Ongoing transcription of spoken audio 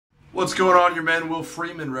What's going on, your man Will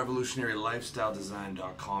Freeman,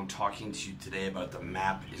 RevolutionaryLifestyleDesign.com, talking to you today about the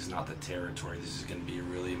map is not the territory. This is going to be a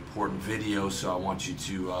really important video, so I want you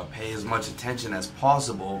to pay as much attention as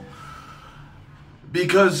possible,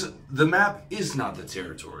 because the map is not the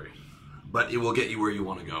territory, but it will get you where you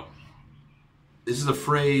want to go. This is a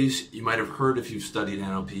phrase you might have heard if you've studied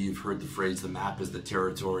NLP. You've heard the phrase, the map is the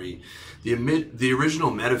territory. The original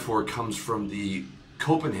metaphor comes from the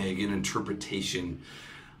Copenhagen interpretation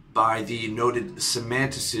by the noted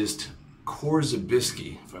semanticist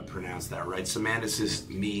Korzybski, if I pronounced that right. Semanticist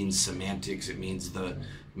means semantics. It means the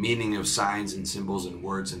meaning of signs and symbols and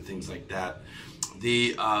words and things like that.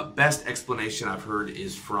 The best explanation I've heard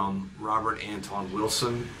is from Robert Anton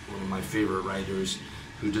Wilson, one of my favorite writers,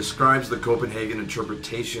 who describes the Copenhagen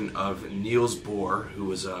interpretation of Niels Bohr, who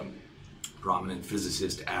was a prominent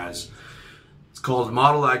physicist, as it's called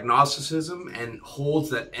model agnosticism, and holds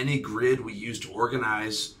that any grid we use to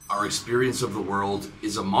organize our experience of the world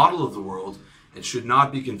is a model of the world and should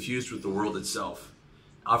not be confused with the world itself.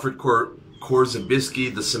 Alfred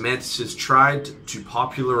Korzybski, the semanticist, tried to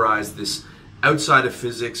popularize this outside of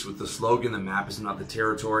physics with the slogan, "The map is not the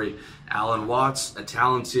territory." Alan Watts, a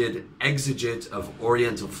talented exegete of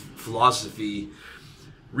Oriental philosophy,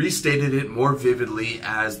 restated it more vividly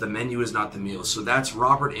as "the menu is not the meal." So that's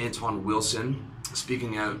Robert Anton Wilson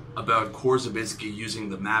speaking out about Korzybski using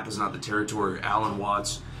 "the map is not the territory." Alan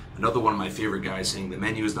Watts, another one of my favorite guys, saying "the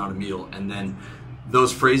menu is not a meal." And then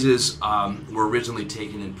those phrases were originally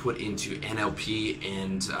taken and put into NLP,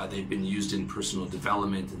 and they've been used in personal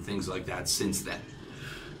development and things like that since then.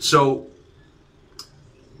 So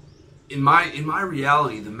in my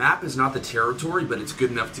reality, the map is not the territory, but it's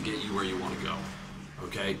good enough to get you where you want to go.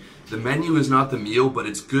 Okay? The menu is not the meal, but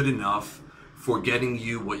it's good enough for getting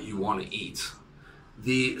you what you want to eat.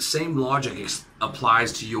 The same logic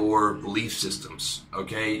applies to your belief systems.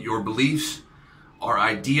 Okay? Your beliefs are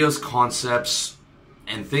ideas, concepts,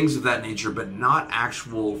 and things of that nature, but not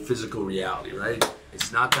actual physical reality, right?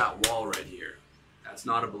 It's not that wall right here. That's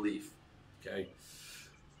not a belief, okay?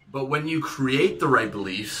 But when you create the right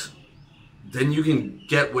beliefs, then you can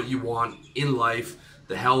get what you want in life,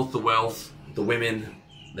 the health, the wealth, the women,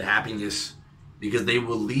 the happiness, because they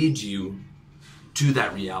will lead you to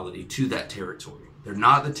that reality, to that territory. They're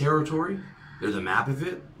not the territory, they're the map of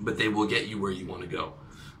it, but they will get you where you want to go,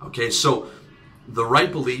 okay? So the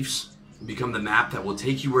right beliefs become the map that will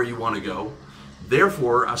take you where you want to go.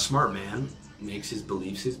 Therefore, a smart man makes his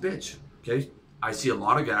beliefs his bitch. Okay? I see a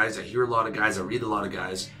lot of guys, I hear a lot of guys, I read a lot of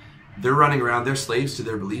guys. They're running around, they're slaves to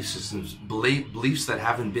their belief systems, beliefs that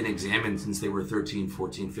haven't been examined since they were 13,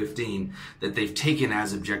 14, 15, that they've taken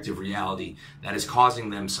as objective reality, that is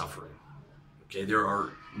causing them suffering. Okay? There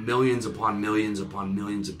are millions upon millions upon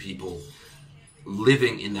millions of people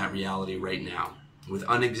living in that reality right now with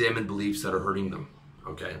unexamined beliefs that are hurting them.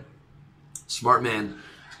 Okay? Smart man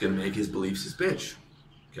is going to make his beliefs his bitch,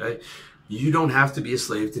 okay? You don't have to be a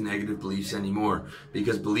slave to negative beliefs anymore,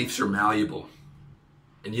 because beliefs are malleable.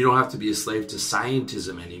 And you don't have to be a slave to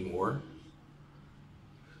scientism anymore,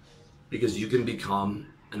 because you can become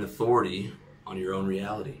an authority on your own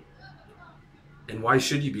reality. And why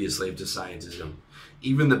should you be a slave to scientism?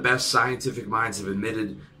 Even the best scientific minds have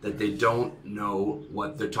admitted that they don't know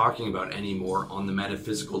what they're talking about anymore on the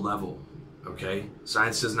metaphysical level. Okay?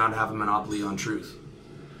 Science does not have a monopoly on truth.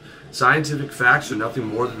 Scientific facts are nothing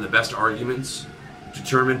more than the best arguments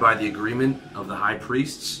determined by the agreement of the high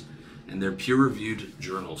priests and their peer-reviewed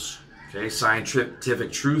journals. Okay?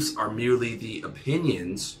 Scientific truths are merely the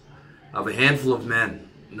opinions of a handful of men,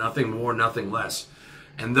 nothing more, nothing less.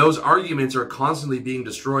 And those arguments are constantly being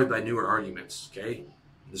destroyed by newer arguments. Okay?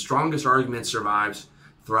 The strongest argument survives,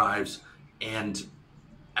 thrives, and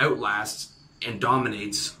outlasts and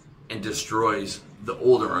dominates and destroys the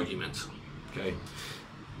older argument, okay?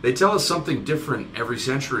 They tell us something different every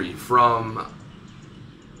century, from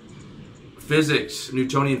physics,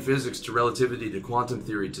 Newtonian physics, to relativity, to quantum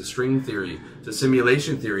theory, to string theory, to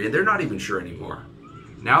simulation theory, and they're not even sure anymore.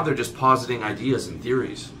 Now they're just positing ideas and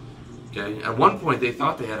theories, okay? At one point they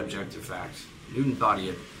thought they had objective facts. Newton thought he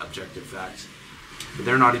had objective facts, but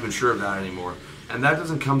they're not even sure of that anymore. And that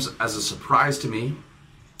doesn't come as a surprise to me,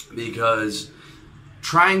 because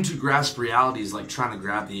trying to grasp reality is like trying to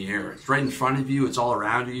grab the air. It's right in front of you. It's all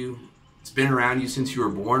around you. It's been around you since you were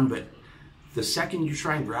born, but the second you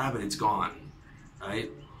try and grab it, it's gone, right?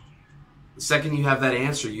 The second you have that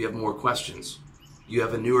answer, you have more questions. You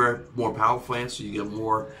have a newer, more powerful answer. You get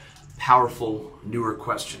more powerful, newer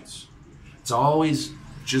questions. It's always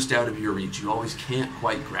just out of your reach. You always can't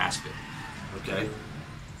quite grasp it, okay?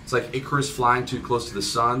 It's like Icarus flying too close to the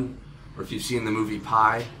sun, or if you've seen the movie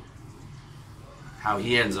Pi, how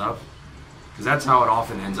he ends up, because that's how it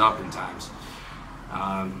often ends up in times.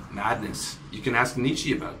 Madness. You can ask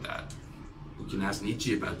Nietzsche about that.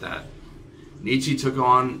 Nietzsche took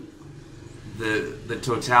on the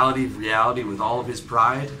totality of reality with all of his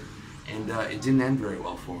pride, and it didn't end very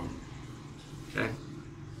well for him. Okay?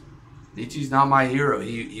 Nietzsche's not my hero.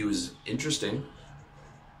 He was interesting.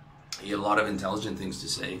 He had a lot of intelligent things to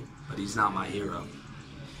say, but he's not my hero.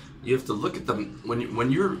 You have to look at them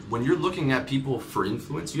when you're looking at people for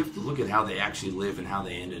influence. You have to look at how they actually live and how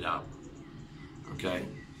they ended up. Okay?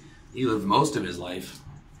 He lived most of his life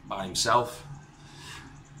by himself,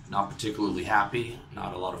 not particularly happy,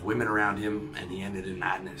 not a lot of women around him, and he ended in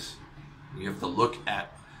madness. You have to look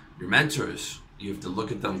at your mentors. You have to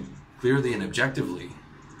look at them clearly and objectively.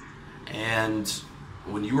 And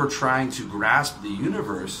when you are trying to grasp the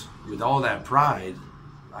universe with all that pride,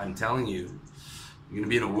 I'm telling you, you're going to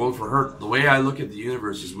be in a world for hurt. The way I look at the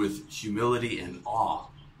universe is with humility and awe,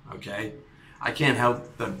 okay? I can't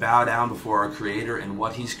help but bow down before our Creator and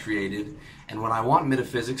what He's created. And when I want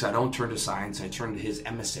metaphysics, I don't turn to science, I turn to His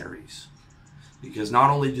emissaries. Because not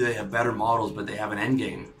only do they have better models, but they have an end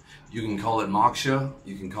game. You can call it moksha,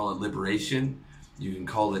 you can call it liberation, you can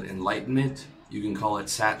call it enlightenment, you can call it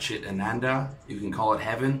Sat Chit Ananda, you can call it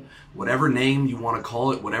heaven. Whatever name you want to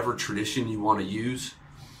call it, whatever tradition you want to use.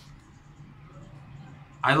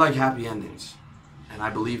 I like happy endings. And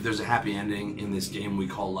I believe there's a happy ending in this game we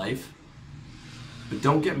call life. But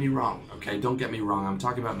don't get me wrong, okay? Don't get me wrong. I'm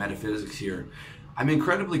talking about metaphysics here. I'm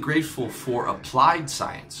incredibly grateful for applied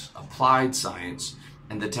science,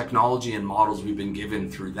 and the technology and models we've been given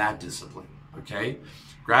through that discipline, okay?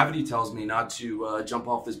 Gravity tells me not to jump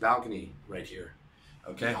off this balcony right here,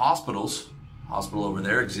 okay? Hospital over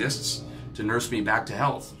there exists to nurse me back to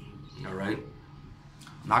health, all right?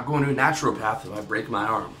 I'm not going to a naturopath if I break my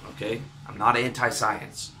arm, okay? I'm not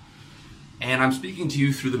anti-science. And I'm speaking to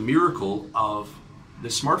you through the miracle of the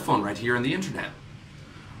smartphone right here on the internet.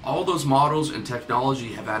 All those models and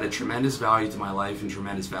technology have added tremendous value to my life and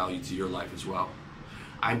tremendous value to your life as well.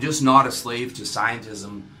 I'm just not a slave to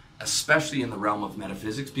scientism, especially in the realm of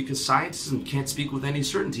metaphysics, because scientism can't speak with any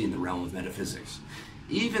certainty in the realm of metaphysics.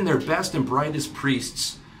 Even their best and brightest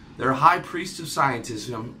priests, their high priests of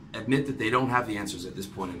scientism, admit that they don't have the answers at this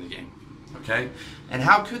point in the game. Okay? And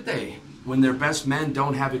how could they, when their best men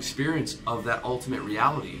don't have experience of that ultimate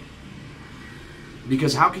reality?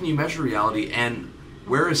 Because how can you measure reality, and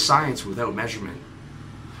where is science without measurement?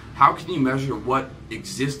 How can you measure what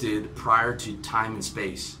existed prior to time and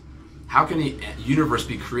space? How can a universe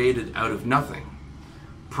be created out of nothing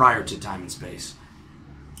prior to time and space?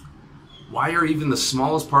 Why are even the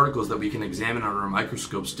smallest particles that we can examine under a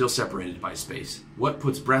microscope still separated by space? What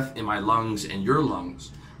puts breath in my lungs and your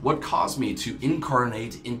lungs? What caused me to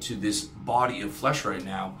incarnate into this body of flesh right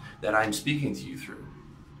now that I'm speaking to you through?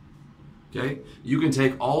 Okay? You can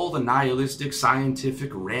take all the nihilistic,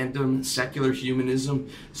 scientific, random, secular humanism,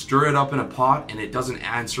 stir it up in a pot, and it doesn't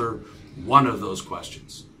answer one of those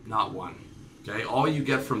questions. Not one. Okay? All you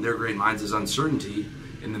get from their great minds is uncertainty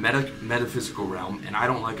in the metaphysical realm, and I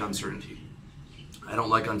don't like uncertainty. I don't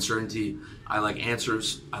like uncertainty. I like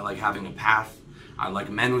answers. I like having a path. I like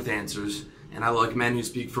men with answers, and I like men who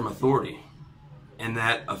speak from authority. And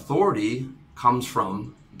that authority comes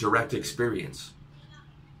from direct experience.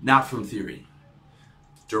 Not from theory.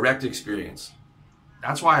 Direct experience.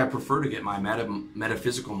 That's why I prefer to get my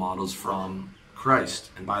metaphysical models from Christ.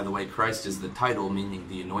 And by the way, Christ is the title meaning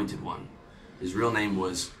the anointed one. His real name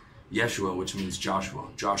was Yeshua, which means Joshua.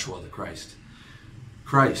 Joshua the Christ.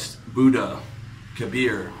 Christ, Buddha,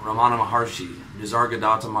 Kabir, Ramana Maharshi,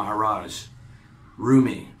 Nisargadatta Maharaj,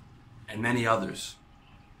 Rumi, and many others.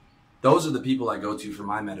 Those are the people I go to for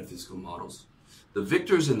my metaphysical models. The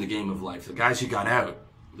victors in the game of life, the guys who got out,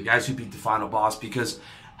 the guys who beat the final boss, because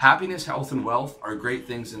happiness, health, and wealth are great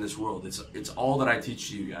things in this world. It's all that I teach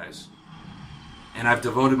to you guys. And I've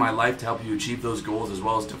devoted my life to help you achieve those goals, as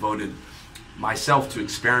well as devoted myself to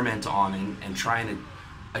experiment on and trying to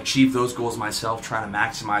achieve those goals myself, trying to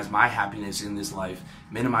maximize my happiness in this life,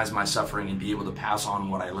 minimize my suffering, and be able to pass on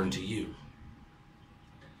what I learned to you.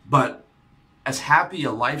 But as happy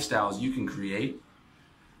a lifestyle as you can create,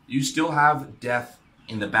 you still have death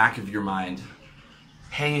in the back of your mind,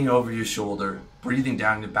 hanging over your shoulder, breathing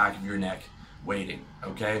down the back of your neck, waiting,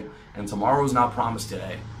 okay? And tomorrow is not promised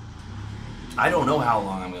today. I don't know how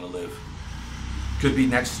long I'm going to live. Could be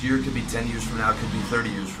next year, could be 10 years from now, could be 30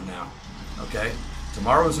 years from now, okay?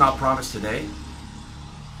 Tomorrow is not promised today.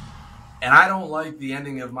 And I don't like the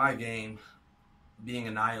ending of my game being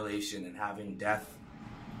annihilation and having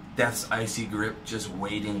death's icy grip just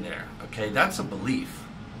waiting there, okay? That's a belief,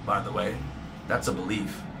 by the way. That's a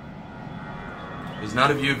belief. Because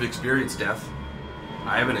none of you have experienced death.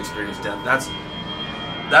 I haven't experienced death.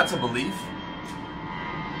 That's a belief.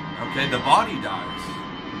 Okay, the body dies.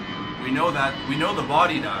 We know that. We know the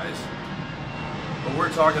body dies. But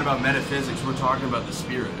we're talking about metaphysics. We're talking about the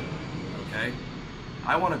spirit. Okay?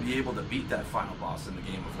 I want to be able to beat that final boss in the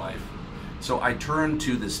game of life. So I turn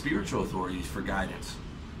to the spiritual authorities for guidance.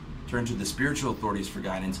 Turn to the spiritual authorities for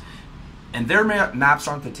guidance. And their maps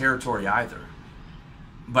aren't the territory either.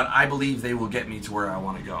 But I believe they will get me to where I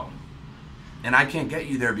want to go. And I can't get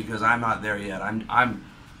you there because I'm not there yet. I'm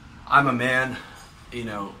a man, you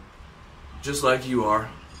know, just like you are.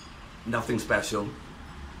 Nothing special.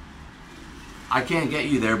 I can't get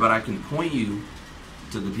you there, but I can point you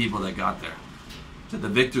to the people that got there, to the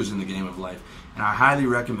victors in the game of life. And I highly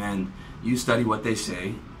recommend you study what they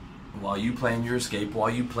say while you plan your escape, while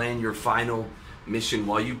you plan your final mission,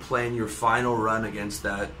 while you plan your final run against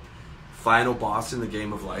that final boss in the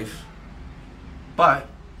game of life. But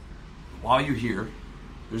while you're here,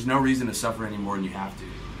 there's no reason to suffer any more than you have to.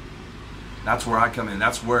 That's where I come in.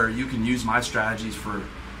 That's where you can use my strategies for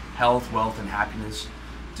health, wealth, and happiness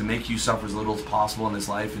to make you suffer as little as possible in this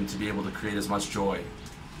life and to be able to create as much joy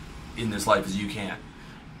in this life as you can.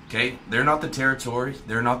 Okay? They're not the territory,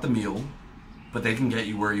 they're not the meal, but they can get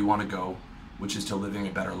you where you want to go, which is to living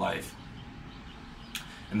a better life.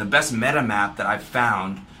 And the best meta map that I've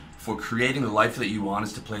found for creating the life that you want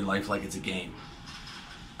is to play life like it's a game.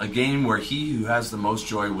 A game where he who has the most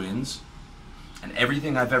joy wins. And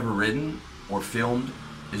everything I've ever written or filmed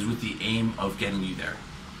is with the aim of getting you there.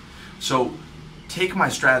 So take my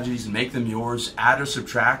strategies and make them yours. Add or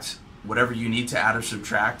subtract whatever you need to add or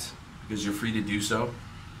subtract, because you're free to do so.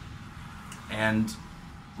 And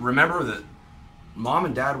remember that mom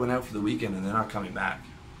and dad went out for the weekend and they're not coming back.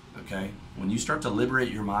 Okay? When you start to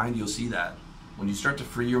liberate your mind, you'll see that. When you start to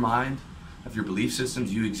free your mind of your belief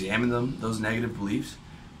systems, you examine them, those negative beliefs,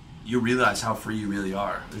 you realize how free you really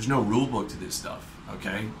are. There's no rule book to this stuff,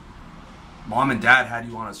 okay? Mom and dad had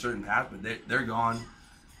you on a certain path, but they're gone.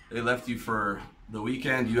 They left you for the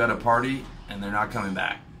weekend, you had a party, and they're not coming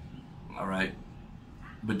back, all right?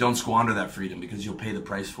 But don't squander that freedom because you'll pay the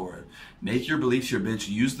price for it. Make your beliefs your bitch.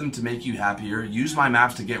 Use them to make you happier. Use my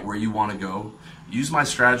maps to get where you want to go. Use my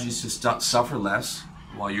strategies to suffer less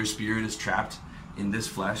while your spirit is trapped in this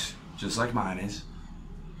flesh, just like mine is.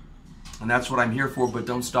 And that's what I'm here for, but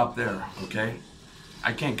don't stop there, okay?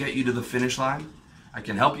 I can't get you to the finish line. I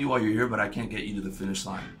can help you while you're here, but I can't get you to the finish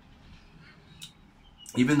line.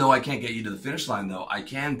 Even though I can't get you to the finish line, though, I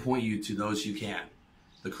can point you to those who can.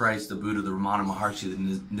 The Christ, the Buddha, the Ramana Maharshi,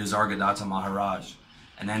 the Nisargadatta Maharaj,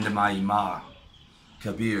 Anandamayi Ma,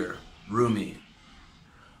 Kabir, Rumi,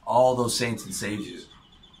 all those saints and sages,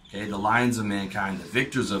 okay? The lions of mankind, the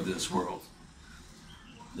victors of this world,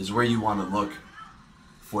 is where you want to look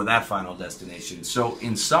for that final destination. So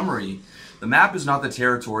in summary, the map is not the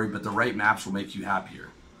territory, but the right maps will make you happier.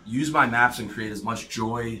 Use my maps and create as much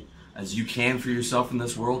joy as you can for yourself in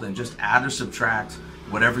this world, and just add or subtract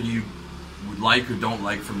whatever you would like or don't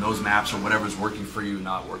like from those maps, or whatever's working for you and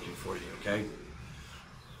not working for you, okay?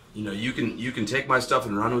 You know, you can take my stuff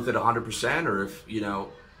and run with it 100%, or if, you know,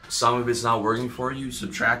 some of it's not working for you,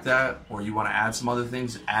 subtract that, or you want to add some other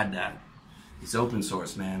things, add that. It's open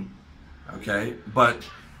source, man, okay? But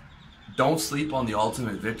don't sleep on the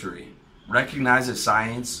ultimate victory. Recognize that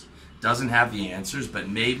science doesn't have the answers, but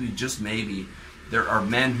maybe, just maybe, there are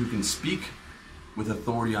men who can speak with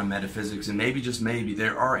authority on metaphysics, and maybe, just maybe,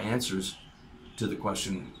 there are answers to the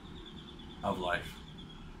question of life.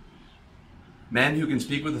 Men who can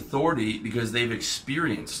speak with authority because they've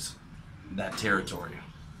experienced that territory.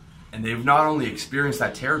 And they've not only experienced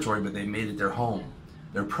that territory, but they've made it their home,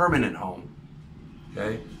 their permanent home,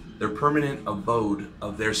 okay? Their permanent abode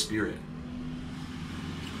of their spirit.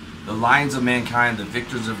 The lions of mankind, the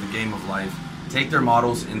victors of the game of life, take their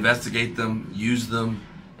models, investigate them, use them,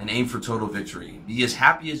 and aim for total victory. Be as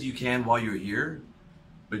happy as you can while you're here,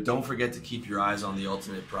 but don't forget to keep your eyes on the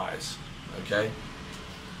ultimate prize, okay?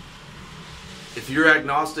 If you're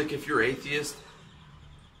agnostic, if you're atheist,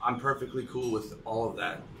 I'm perfectly cool with all of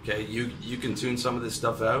that, okay? You can tune some of this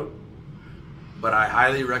stuff out, but I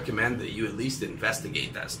highly recommend that you at least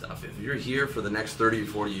investigate that stuff. If you're here for the next 30 or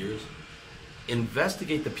 40 years,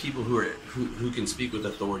 investigate the people who can speak with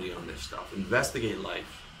authority on this stuff. Investigate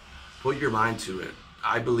life. Put your mind to it.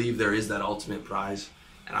 I believe there is that ultimate prize,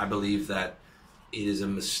 and I believe that it is a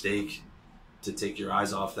mistake to take your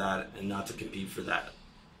eyes off that and not to compete for that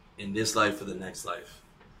in this life or the next life.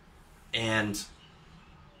 And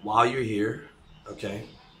while you're here, okay,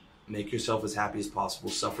 make yourself as happy as possible,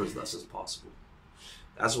 suffer as less as possible.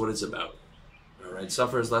 That's what it's about. All right,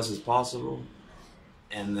 suffer as less as possible,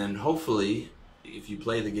 and then hopefully if you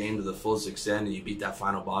play the game to the fullest extent and you beat that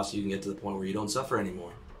final boss, you can get to the point where you don't suffer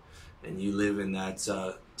anymore. And you live in that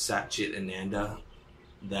Sat Chit Ananda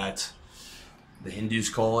that the Hindus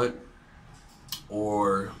call it,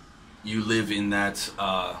 or you live in that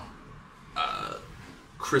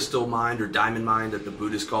crystal mind or diamond mind that the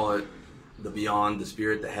Buddhists call it, the beyond, the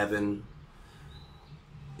spirit, the heaven,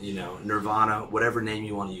 nirvana, whatever name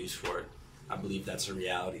you want to use for it. I believe that's a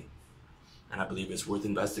reality. And I believe it's worth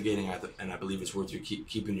investigating, and I believe it's worth you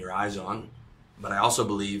keeping your eyes on. But I also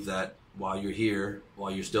believe that while you're here,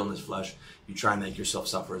 while you're still in this flesh, you try and make yourself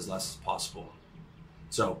suffer as less as possible.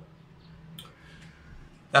 So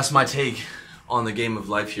that's my take on the game of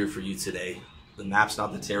life here for you today. The map's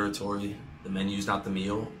not the territory, the menu's not the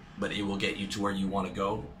meal, but it will get you to where you want to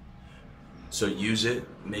go. So use it,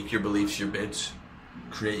 make your beliefs your bitch,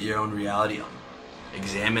 create your own reality,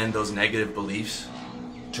 examine those negative beliefs,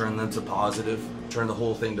 turn them to positive, turn the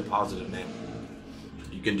whole thing to positive, man.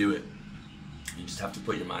 You can do it. You just have to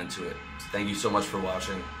put your mind to it. Thank you so much for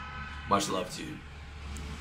watching. Much love to you.